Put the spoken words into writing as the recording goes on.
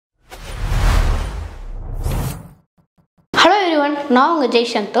Everyone, நான் உங்கள்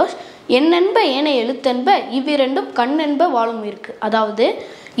ஜெய் சந்தோஷ். எண்ணென்ப ஏனை எழுத்தென்ப இவ்விரண்டும் கண் என்ப வாழும் இருக்கு. அதாவது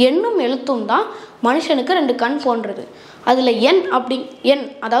எண்ணும் எழுத்தும் தான் மனுஷனுக்கு ரெண்டு கண் போன்றது. அதில் எண்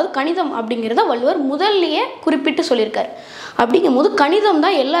அதாவது கணிதம் அப்படிங்கிறத வள்ளுவர் முதல்லையே குறிப்பிட்டு சொல்லியிருக்காரு. அப்படிங்கும் போது கணிதம்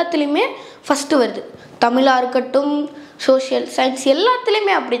தான் எல்லாத்துலேயுமே ஃபஸ்ட்டு வருது. தமிழாக இருக்கட்டும், சோஷியல் சயின்ஸ்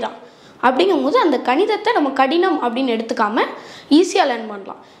எல்லாத்துலேயுமே அப்படி தான். அப்படிங்கும் போது அந்த கணிதத்தை நம்ம கடினம் அப்படின்னு எடுத்துக்காம ஈஸியாக லேர்ன்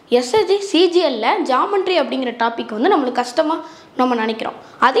பண்ணலாம். sscchsl ஜாமெண்ட்ரி அப்படிங்கிற டாபிக் வந்து நம்மளுக்கு கஷ்டமாக நம்ம நினைக்கிறோம்.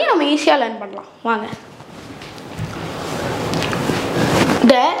 அதையும் நம்ம ஈஸியாக லேர்ன் பண்ணலாம். வாங்க.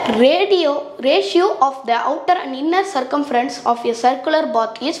 The ratio of the outer and inner circumference of a circular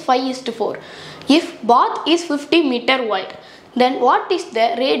bath is 5:4. If bath is 50 meter wide, then what is the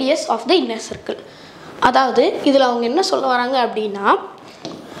radius of the inner circle? அதாவது இதில் அவங்க என்ன சொல்ல வராங்க அப்படின்னா,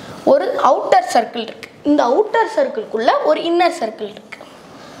 ஒரு அவுட்டர் சர்க்கிள் இருக்கு. இந்த அவுட்டர் சர்க்கிள்குள்ள ஒரு இன்னர் சர்க்கிள் இருக்கு.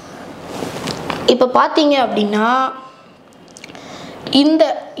 இப்போ பார்த்தீங்க அப்படின்னா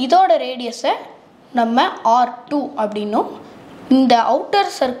இதோட ரேடியஸை நம்ம R2 அப்படின்னும், இந்த அவுட்டர்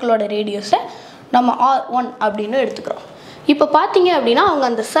சர்க்கிளோட ரேடியஸை நம்ம R1 அப்படின்னு எடுத்துக்கிறோம். இப்போ பார்த்தீங்க அப்படின்னா அவங்க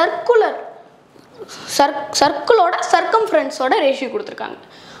அந்த சர்க்கிளோட சர்க்கம்ஃபரன்ஸோட ரேஷியோ கொடுத்துருக்காங்க.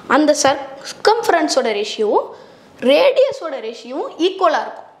 அந்த சர்க்கம்ஃபரன்ஸோட ரேஷியோவும் ரேடியஸோட ரேஷியோவும் ஈக்குவலாக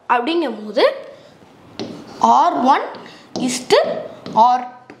இருக்கும். அப்படிங்கும் போது R1:R2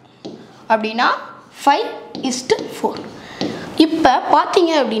 அப்படின்னா 5:4. இப்போ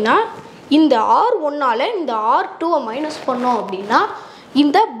பார்த்தீங்க அப்படின்னா இந்த R1ஆல் இந்த R2-வை மைனஸ் பண்ணோம் அப்படின்னா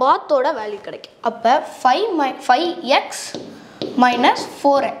இந்த பாத்தோட வேல்யூ கிடைக்கும். அப்போ 5x -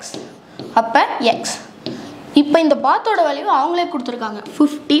 4x அப்போ x. இப்போ இந்த பாத்தோட வேல்யூ அவங்களே கொடுத்துருக்காங்க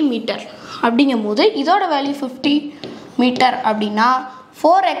 50 மீட்டர். அப்படிங்கும் போது இதோட வேல்யூ 50 மீட்டர் அப்படின்னா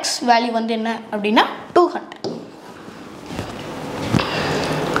 4x வேல்யூ வந்து என்ன அப்படின்னா 200.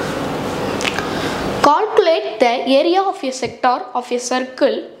 Calculate the area of a sector of a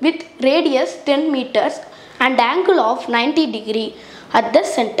circle with radius 10 meters and angle of 90 degree at the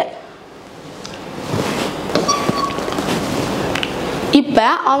center. இப்போ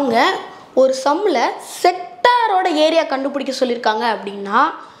அவங்க ஒரு சம்மில் செக்டாரோட ஏரியா கண்டுபிடிக்க சொல்லியிருக்காங்க. அப்படின்னா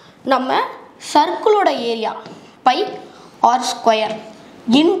நம்ம சர்க்கிளோட ஏரியா πr²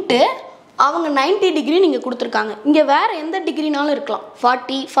 இன்ட்டு அவங்க 90 டிகிரி நீங்கள் கொடுத்துருக்காங்க. இங்கே வேறு எந்த டிகிரினாலும் இருக்கலாம்,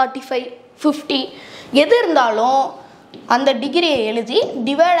 40, 45, 50 எது இருந்தாலும் அந்த டிகிரியை எழுதி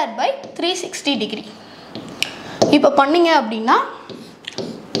டிவைடட் பை 360 டிகிரி. இப்போ பண்ணிங்க அப்படின்னா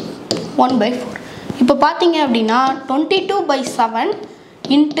 1/4. இப்போ பார்த்தீங்க அப்படின்னா 22/7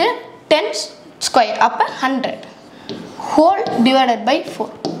 இன்ட்டு 10² அப்போ 100 ஹோல் டிவைடட் பை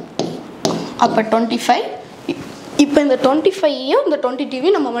 4 அப்போ 25. இப்போ இந்த 25யும் இந்த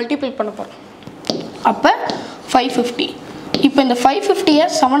 22யும் நம்ம மல்டிப்ளை பண்ண போகிறோம். அப்போ 550. இப்போ இந்த 550-ஐ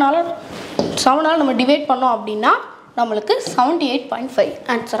 7ஆல் நம்ம டிவைட் பண்ணோம் அப்படின்னா நம்மளுக்கு 78.5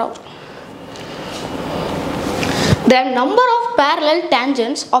 ஆன்சர் ஆகும். The number of parallel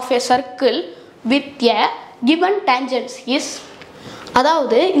tangents of a circle with a given tangents is,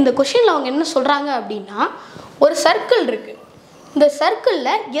 அதாவது இந்த கொஷினில் அவங்க என்ன சொல்கிறாங்க அப்படின்னா, ஒரு சர்க்கிள் இருக்குது. இந்த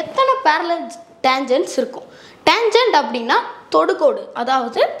சர்க்கிளில் எத்தனை parallel tangents இருக்கும். டேஞ்சன்ட் அப்படின்னா தொடுகோடு.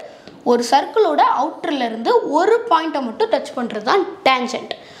 அதாவது ஒரு சர்க்கிளோட அவுட்டர்லேருந்து ஒரு பாயிண்ட்டை மட்டும் டச் பண்ணுறது தான்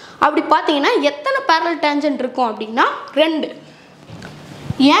டேஞ்சன்ட். அப்படி பார்த்தீங்கன்னா எத்தனை parallel tangent இருக்கும் அப்படின்னா 2.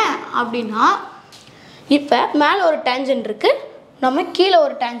 ஏன் அப்படின்னா இப்போ மேலே ஒரு டேஞ்சன்ட் இருக்குது, நம்ம கீழே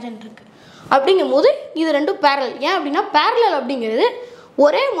ஒரு டேஞ்சன்ட் இருக்குது. அப்படிங்கும் போது இது ரெண்டும் பேரலல். ஏன் அப்படின்னா பேரலல் அப்படிங்கிறது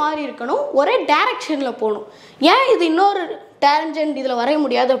ஒரே மாதிரி இருக்கணும், ஒரே டைரக்ஷனில் போகணும். ஏன் இது இன்னொரு டேஞ்சன்ட் இதில் வரைய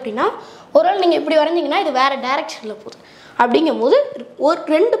முடியாது அப்படின்னா, ஒரு வேளை நீங்கள் இப்படி வரைஞ்சிங்கன்னா இது வேறு டைரக்ஷனில் போகுது. அப்படிங்கும் போது ஒரு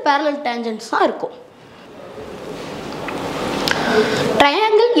 2 parallel tangents தான் இருக்கும்.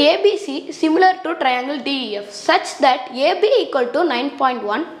 Triangle ABC similar to triangle DEF such that AB equal to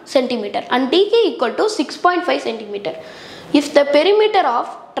 9.1 cm and DE equal to 6.5 cm. If the perimeter of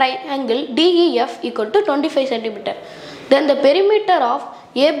triangle DEF equal to 25 cm, then the perimeter of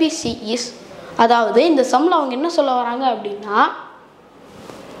ABC is, அதாவது இந்த சம்மில் அவங்க என்ன சொல்ல வராங்க அப்படின்னா,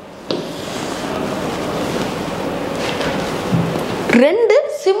 ரெண்டு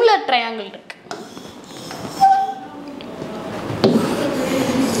similar triangle இருக்கு.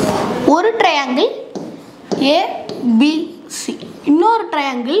 ஒரு ட்ரையாங்கிள் ABC, இன்னொரு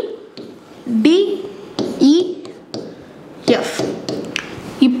ட்ரையாங்கிள் DEF.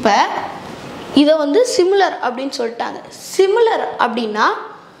 இப்போ இதை வந்து சிமிலர் அப்படின்னு சொல்லிட்டாங்க. சிமிலர் அப்படின்னா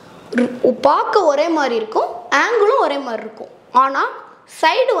பார்க்க ஒரே மாதிரி இருக்கும், ஆங்கிளும் ஒரே மாதிரி இருக்கும், ஆனால்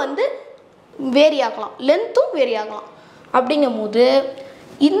சைடு வந்து வேரி ஆகலாம், லென்த்தும் வேரி ஆகலாம். அப்படிங்கும் போது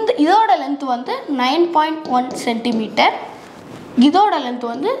இதோட லென்த் வந்து 9.1 சென்டிமீட்டர், இதோட லென்த்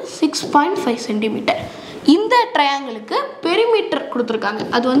வந்து 6.5 சென்டிமீட்டர். இந்த ட்ரையாங்கிளுக்கு பெரிமீட்டர் கொடுத்துருக்காங்க,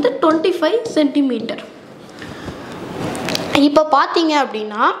 அது வந்து 25 சென்டிமீட்டர். இப்போ பார்த்தீங்க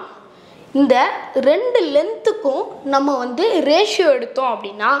அப்படின்னா இந்த ரெண்டு லென்த்துக்கும் நம்ம வந்து ரேஷியோ எடுத்தோம்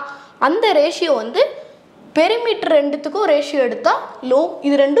அப்படின்னா அந்த ரேஷியோ வந்து பெரிமீட்டர் ரெண்டுத்துக்கும் ரேஷியோ எடுத்தால்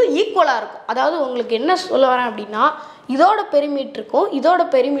இது ரெண்டும் ஈக்குவலாக இருக்கும். அதாவது உங்களுக்கு என்ன சொல்ல வரேன் அப்படின்னா இதோட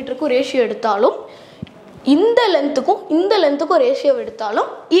பெரிமீட்டருக்கும் ரேஷியோ எடுத்தாலும் இந்த லென்த்துக்கும் ரேஷியோ எடுத்தாலும்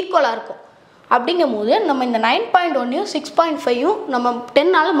ஈக்குவலாக இருக்கும். அப்படிங்கும் போது நம்ம இந்த 9.1யும் 6.5யும் நம்ம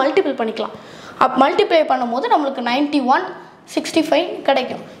 10ஆல் மல்டிபிள் பண்ணிக்கலாம். மல்டிப்ளை பண்ணும்போது நம்மளுக்கு 91, 65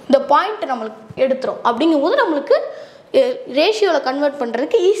 கிடைக்கும். இந்த பாயிண்ட் நம்மளுக்கு எடுத்துரும். அப்படிங்கும்போது நம்மளுக்கு ரேஷியோவில் கன்வெர்ட்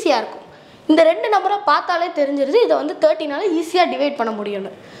பண்ணுறதுக்கு ஈஸியாக இருக்கும். இந்த ரெண்டு நம்பரை பார்த்தாலே தெரிஞ்சிருது இதை வந்து 13ஆல் ஈஸியாக டிவைட் பண்ண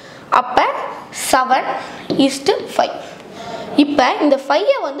முடியும்னு. அப்போ 7:5. இப்போ இந்த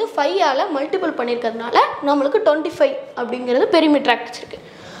 5ஐ வந்து 5ஆல் மல்டிபிள் பண்ணியிருக்கிறதுனால நம்மளுக்கு 25 அப்படிங்கிறது பெரிமீட்டர் கிடச்சிருக்கு.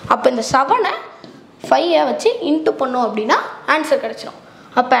 அப்போ இந்த 7ஐ 5ஐ வச்சு இன்ட்டு பண்ணோம் அப்படின்னா ஆன்சர் கிடச்சிடும்.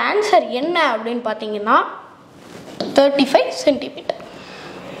 அப்போ ஆன்சர் என்ன அப்படின்னு பார்த்தீங்கன்னா 35 centimetre.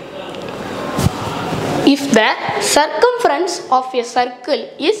 If the circumference of a circle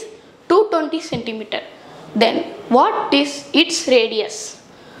is 220 centimeter, then what is its radius?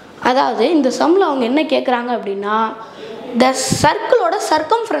 அதாவது இந்த சம்மில் அவங்க என்ன கேட்குறாங்க அப்படின்னா இந்த சர்க்கிளோட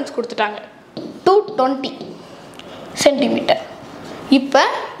சர்க்கம்ஃபரன்ஸ் கொடுத்துட்டாங்க 220 சென்டிமீட்டர். இப்போ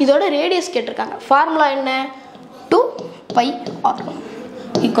இதோட ரேடியஸ் கேட்டிருக்காங்க. ஃபார்முலா என்ன? 2πr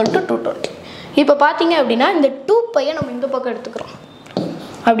 = 220. இப்போ பார்த்தீங்க அப்படின்னா இந்த 2πயை நம்ம இந்த பக்கம் எடுத்துக்கிறோம்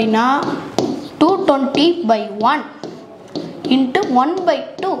அப்படின்னா 220/1 ×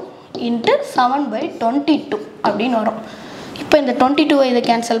 1/2 × 7/22 அப்படின்னு வரும். இப்போ இந்த 22 இதை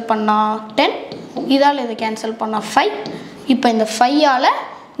கேன்சல் பண்ணால் 10, இதால் இதை கேன்சல் பண்ணால் 5. இப்போ இந்த 5ஆல்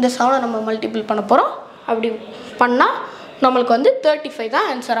இந்த 7ஐ நம்ம மல்டிபிள் பண்ண போகிறோம். அப்படி பண்ணால் நம்மளுக்கு வந்து 35 தான்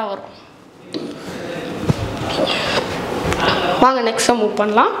ஆன்சராக வரும். வாங்க நெக்ஸ்ட் மூவ்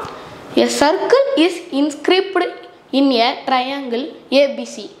பண்ணலாம். A circle is inscribed in a triangle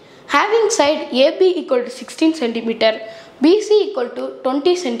ABC having side AB = 16 cm, BC =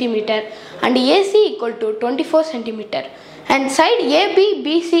 20 cm and AC = 24 cm and side AB,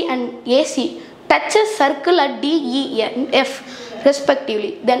 BC and AC touches circle at D, E and F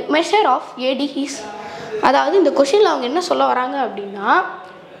respectively. Then measure of AD is. அதாவது இந்த क्वेश्चनல அவங்க என்ன சொல்ல வராங்க அப்படின்னா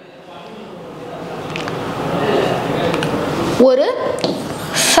ஒரு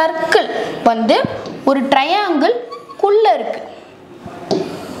circle வந்து ஒரு ட்ரையாங்கிள் குள்ள இருக்கு.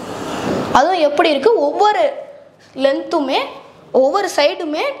 அதுவும் எப்படி இருக்கு? ஒவ்வொரு லென்த்துமே ஒவ்வொரு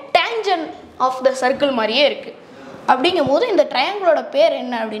சைடுமே டேஞ்சன் ஆஃப் த சர்க்கிள் மாதிரியே இருக்கு. அப்படிங்கும்போது இந்த ட்ரையாங்கிளோட பேர்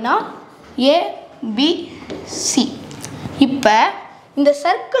என்ன அப்படின்னா ABC. இப்போ இந்த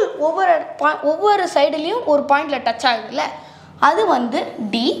சர்க்கிள் ஒவ்வொரு சைடுலேயும் ஒரு பாயிண்ட்ல டச் ஆகுதுல்ல, அது வந்து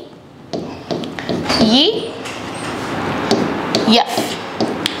D, E, F.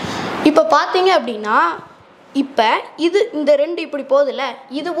 இப்போ பார்த்தீங்க அப்படின்னா இப்போ இந்த ரெண்டு இப்படி போகுதுல்ல,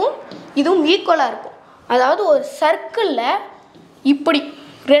 இதுவும் ஈக்குவலாக இருக்கும். அதாவது ஒரு சர்க்கிளில் இப்படி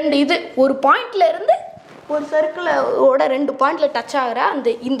ரெண்டு ஒரு பாயிண்ட்ல இருந்து ஒரு சர்க்கிளோட 2 பாயிண்ட்ல டச் ஆகிற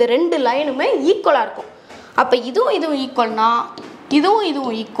இந்த ரெண்டு லைனுமே ஈக்குவலாக இருக்கும். அப்போ இதுவும் ஈக்குவல்னா இதுவும்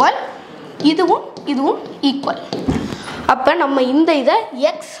ஈக்குவல், இதுவும் ஈக்குவல். அப்போ நம்ம இந்த இதை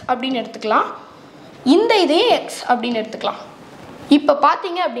எக்ஸ் அப்படின்னு எடுத்துக்கலாம், இந்த இதையும் எக்ஸ் அப்படின்னு எடுத்துக்கலாம். இப்போ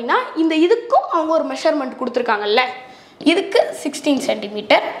பார்த்தீங்க அப்படின்னா இதுக்கும் அவங்க ஒரு மெஷர்மெண்ட் கொடுத்துருக்காங்கல்ல, இதுக்கு 16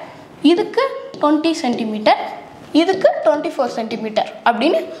 சென்டிமீட்டர், இதுக்கு 20 சென்டிமீட்டர், இதுக்கு 24 சென்டிமீட்டர்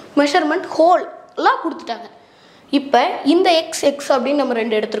அப்படின்னு மெஷர்மெண்ட் ஹோல்லாம் கொடுத்துட்டாங்க. இப்போ இந்த எக்ஸ் அப்படின்னு நம்ம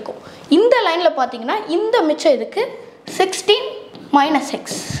 2 எடுத்திருக்கோம். இந்த லைனில் பார்த்தீங்கன்னா இந்த மிச்சம் இதுக்கு 16 - x.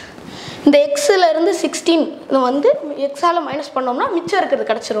 இந்த எக்ஸில் 16 வந்து எக்ஸால் மைனஸ் பண்ணோம்னா மிச்சம் இருக்கிறது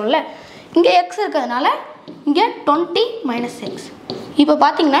கிடச்சிரும்ல. இங்கே எக்ஸ் இருக்கிறதுனால இங்கே 20 - x. இப்போ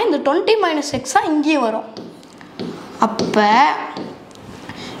பார்த்தீங்கன்னா இந்த 20 - x இங்கேயும் வரும். அப்போ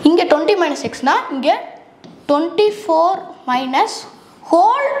இங்கே 20 - xனா இங்கே 24 -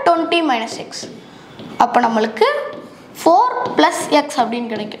 20 - x. அப்போ நம்மளுக்கு 4 + x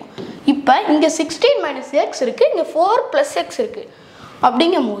அப்படின்னு கிடைக்கும். இப்போ இங்கே 16 - x இருக்குது, இங்கே 4 + x இருக்குது.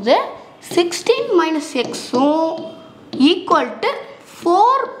 அப்படிங்கும் போது 16 - x-உம் =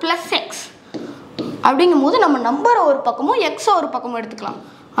 4 + x. அப்படிங்கும் போது நம்ம நம்பரை ஒரு பக்கமும் எக்ஸை ஒரு பக்கமும் எடுத்துக்கலாம்.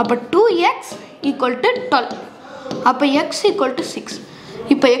 அப்போ 2x = 12. அப்போ x = 6.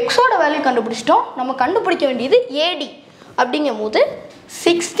 இப்போ எக்ஸோட வேல்யூ கண்டுபிடிச்சிட்டோம். நம்ம கண்டுபிடிக்க வேண்டியது AD. அப்படிங்கும் போது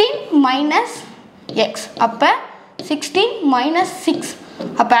 16 - x. அப்போ 16 - 6.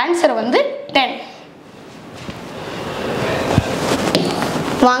 அப்போ ஆன்சர் வந்து 10.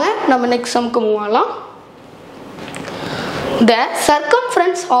 வாங்க நம்ம நெக்ஸ்ட் சம்க்கு மூவ் ஆகலாம். The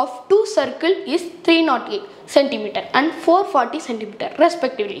circumference of two circles is 308 cm and 440 cm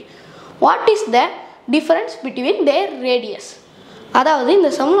respectively. What is the difference between their radius? அதாவது இந்த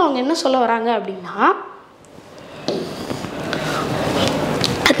சம்ல அவங்க என்ன சொல்ல வராங்க அப்படின்னா,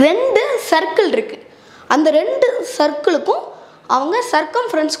 ரெண்டு சர்க்கிள் இருக்கு, அந்த ரெண்டு சர்க்கிளுக்கும் அவங்க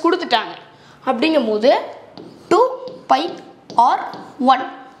சர்க்கம்ஃபரன்ஸ் கொடுத்துட்டாங்க. அப்படிங்கும்போது 2 பை r1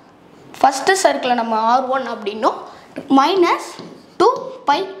 ஃபர்ஸ்ட் சர்க்கிளை நம்ம r1 அப்படின்னும் மைனஸ் 2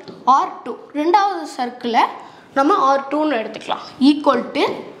 பை r2 ரெண்டாவது சர்க்கிளை நம்ம r2ன்னு எடுத்துக்கலாம். Equal to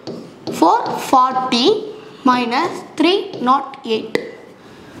 440 minus 308.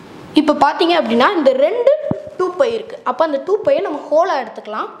 இப்போ பார்த்தீங்க அப்படின்னா இந்த ரெண்டு 2 பை இருக்கு. அப்போ அந்த 2 பையை நம்ம ஹோலாக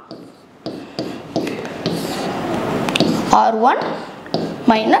எடுத்துக்கலாம். r1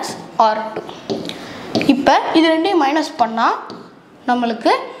 minus r2. இப்போ இது ரெண்டையும் மைனஸ் பண்ணால்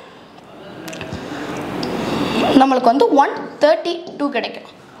நம்மளுக்கு வந்து 132 கிடைக்கும்.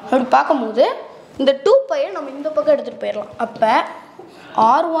 அப்படி பார்க்கும்போது இந்த 2 பையை நம்ம இந்த பக்கம் எடுத்துகிட்டு போயிடலாம். அப்போ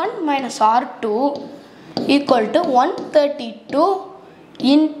r1 minus r2 equal to 132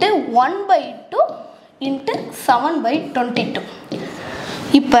 into 1/2 into 7/22.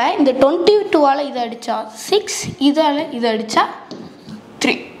 இப்போ இந்த 22ஆல் இதை அடித்தா 6, இதால் இதை அடித்தா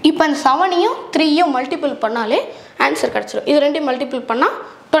 3. இப்போ இந்த 7ஐயும் 3ஐயும் மல்டிபிள் பண்ணாலே ஆன்சர் கிடச்சிடும். இது ரெண்டையும் மல்டிபிள் பண்ணால்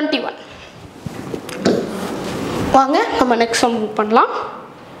 21. வாங்க நம்ம நெக்ஸ்ட் சம் பண்ணலாம்.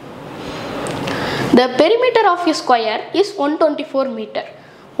 The perimeter of a square is 124 meter.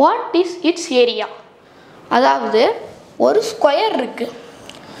 What is its area? அதாவது ஒரு ஸ்கொயர் இருக்கு,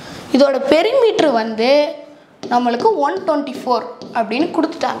 இதோட பெரிமீட்டர் வந்து நம்மளுக்கு 124 அப்படின்னு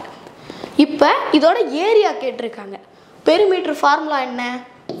கொடுத்துட்டாங்க. இப்போ இதோட ஏரியா கேட்டிருக்காங்க. பெரிமீட்டர் ஃபார்முலா என்ன?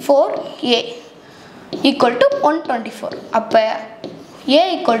 4a equal to 124. அப்போ a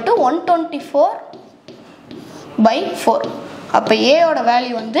ஈக்குவல் டு 124/4. அப்போ ஏயோட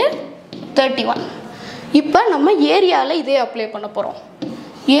வேல்யூ வந்து 31. இப்போ நம்ம ஏரியாவில் இதே அப்ளை பண்ண போகிறோம்.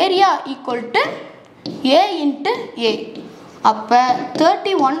 Area equal to a into a. அப்போ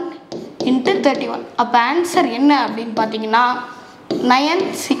 31 இன்ட்டு 31. அப்போ ஆன்சர் என்ன அப்படின்னு பார்த்தீங்கன்னா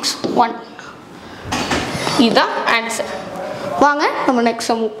 961. இதுதான் ஆன்சர். வாங்க நம்ம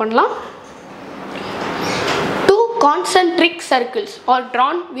நெக்ஸ்ட் மூவ் பண்ணலாம். 2 concentric circles are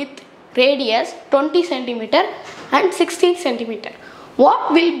drawn with radius 20 cm and 60 cm. What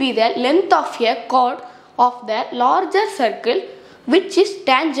will be the length of a chord of the larger circle which is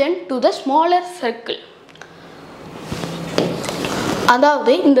tangent to the smaller circle?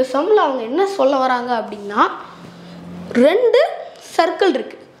 அதாவது இந்த சம்ல அவங்க என்ன சொல்ல வராங்க அப்படின்னா, ரெண்டு சர்க்கிள்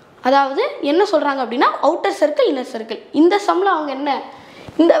இருக்கு. அதாவது என்ன சொல்றாங்க அப்படின்னா அவுட்டர் சர்க்கிள், இன்னர் சர்க்கிள். இந்த சம்ல அவங்க என்ன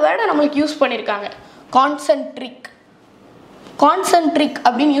இந்த வேர்டை நம்மளுக்கு யூஸ் பண்ணியிருக்காங்க, கான்சென்ட்ரிக்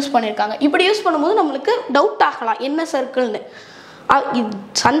அப்படின்னு யூஸ் பண்ணியிருக்காங்க. இப்படி யூஸ் பண்ணும்போது நம்மளுக்கு டவுட் ஆகலாம் என்ன சர்க்கிள்னு.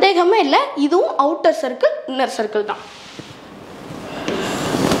 சந்தேகமே இல்லை, இதுவும் அவுட்டர் சர்க்கிள் இன்னர் சர்க்கிள் தான்.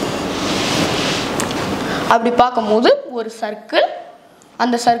 அப்படி பார்க்கும்போது ஒரு சர்க்கிள்,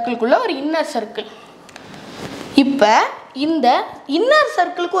 அந்த சர்க்கிள்குள்ள ஒரு இன்னர் சர்க்கிள். இப்போ இந்த இன்னர்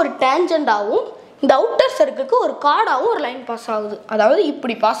சர்க்கிளுக்கு ஒரு டேஞ்சண்டாகவும் இந்த அவுட்டர் சர்க்கிளுக்கு ஒரு கார்டாகவும் ஒரு லைன் பாஸ் ஆகுது. அதாவது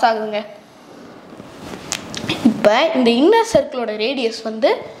இப்படி பாஸ் ஆகுதுங்க. இப்போ இந்த இன்னர் சர்க்கிளோட ரேடியஸ் வந்து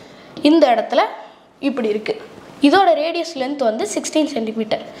இந்த இடத்துல இப்படி இருக்கு. இதோட ரேடியஸ் லென்த் வந்து 16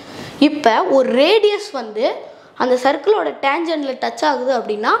 சென்டிமீட்டர். இப்போ ஒரு ரேடியஸ் வந்து அந்த சர்க்கிளோட டேஞ்சன்ட்ல டச் ஆகுது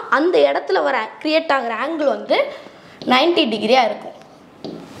அப்படின்னா அந்த இடத்துல வர கிரியேட் ஆகிற ஆங்கிள் வந்து 90 டிகிரியாக இருக்கும்.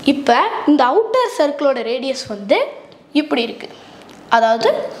 இப்போ இந்த அவுட்டர் சர்க்கிளோட ரேடியஸ் வந்து இப்படி இருக்கு, அதாவது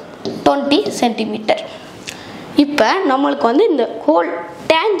 20 சென்டிமீட்டர். இப்போ நம்மளுக்கு வந்து இந்த ஹோல்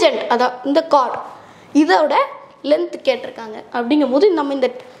டேஞ்சன்ட், அதாவது இந்த கார்டு, இதோட லென்த் கேட்டிருக்காங்க. அப்படிங்கும்போது நம்ம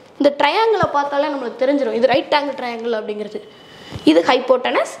இந்த ட்ரையாங்கிளை பார்த்தாலே நம்மளுக்கு தெரிஞ்சிடும் இது ரைட் ஆங்கிள் ட்ரையாங்கிள் அப்படிங்கிறது. இது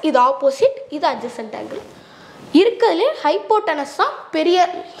ஹைப்போட்டனஸ், இது ஆப்போசிட், இது அட்ஜசன்ட் ஆங்கிள். இருக்கிறதுலே ஹைப்போட்டனஸ் தான் பெரிய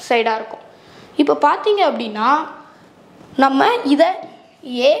சைடாக இருக்கும். இப்போ பார்த்தீங்க அப்படின்னா நம்ம இதை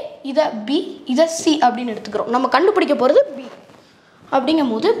ஏ, இதை பி, இதை சி அப்படின்னு எடுத்துக்கிறோம். நம்ம கண்டுபிடிக்க போகிறது பி.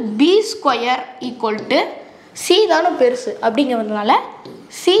 அப்படிங்கும்போது B square equal to C தானே பெருசு. அப்படிங்கிறதுனால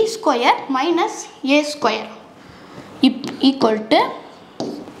C square minus A square equal to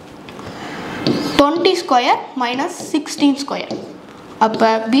 20 square minus 16 square. அப்போ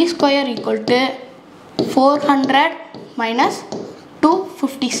B square equal to 400 minus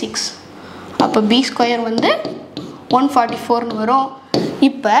 256. அப்போ பி ஸ்கொயர் வந்து 144ன்னு வரும்.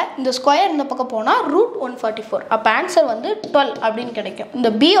 இப்போ இந்த ஸ்கொயர் இந்த பக்கம் போனால் √144. அப்போ ஆன்சர் வந்து 12 அப்படின்னு கிடைக்கும். இந்த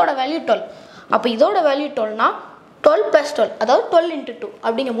பியோட வேல்யூ 12. அப்போ இதோட வேல்யூ 12னா 12 + 12, அதாவது 12 × 2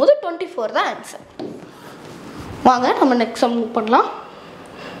 அப்படிங்கும் போது 24 தான் ஆன்சர். வாங்க நம்ம நெக்ஸ்ட் சம் மூவ் பண்ணலாம்.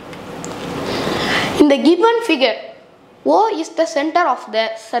 இந்த given figure O is the center of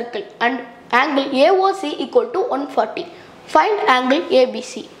the circle and angle AOC equal to 140. Find angle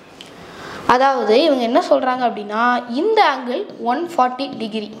ABC. அதாவது இவங்க என்ன சொல்கிறாங்க அப்படின்னா இந்த ஆங்கிள் 140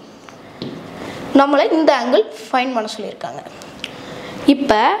 டிகிரி, நம்மளை இந்த ஆங்கிள் ஃபைண்ட் பண்ண சொல்லியிருக்காங்க.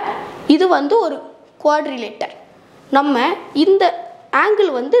 இப்போ இது வந்து ஒரு குவாட்ரிலேட்டர். நம்ம இந்த ஆங்கிள்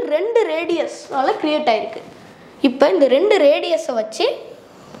வந்து 2 ரேடியஸால் க்ரியேட் ஆகிருக்கு. இப்போ இந்த 2 ரேடியஸை வச்சு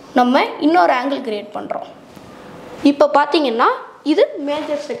நம்ம இன்னொரு ஆங்கிள் க்ரியேட் பண்ணுறோம். இப்போ பார்த்தீங்கன்னா இது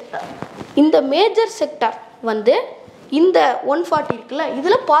மேஜர் செக்டார். இந்த மேஜர் செக்டார் வந்து இந்த 140 இருக்குல்ல,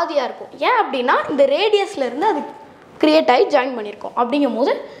 இதில் பாதியாக இருக்கும். ஏன் அப்படின்னா இந்த ரேடியஸில் இருந்து அது க்ரியேட் ஆகி ஜாயின் பண்ணியிருக்கோம். அப்படிங்கும்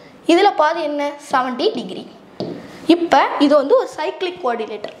போது இதில் பாதி என்ன 70 டிகிரி. இப்போ இது வந்து ஒரு சைக்ளிக்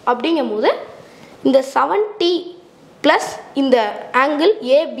கோஆர்டினேட்டர். அப்படிங்கும் போது இந்த 70 ப்ளஸ் இந்த ஆங்கிள்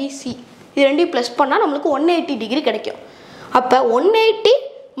ஏபிசி இது ரெண்டையும் ப்ளஸ் பண்ணால் நம்மளுக்கு 180 டிகிரி கிடைக்கும். அப்போ 180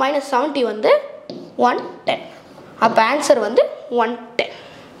 மைனஸ் 70 வந்து 110. அப்போ ஆன்சர் வந்து 110.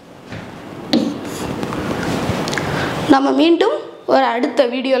 நம்ம மீண்டும் ஒரு அடுத்த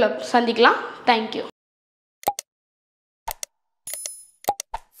வீடியோவில் சந்திக்கலாம். தேங்க்யூ.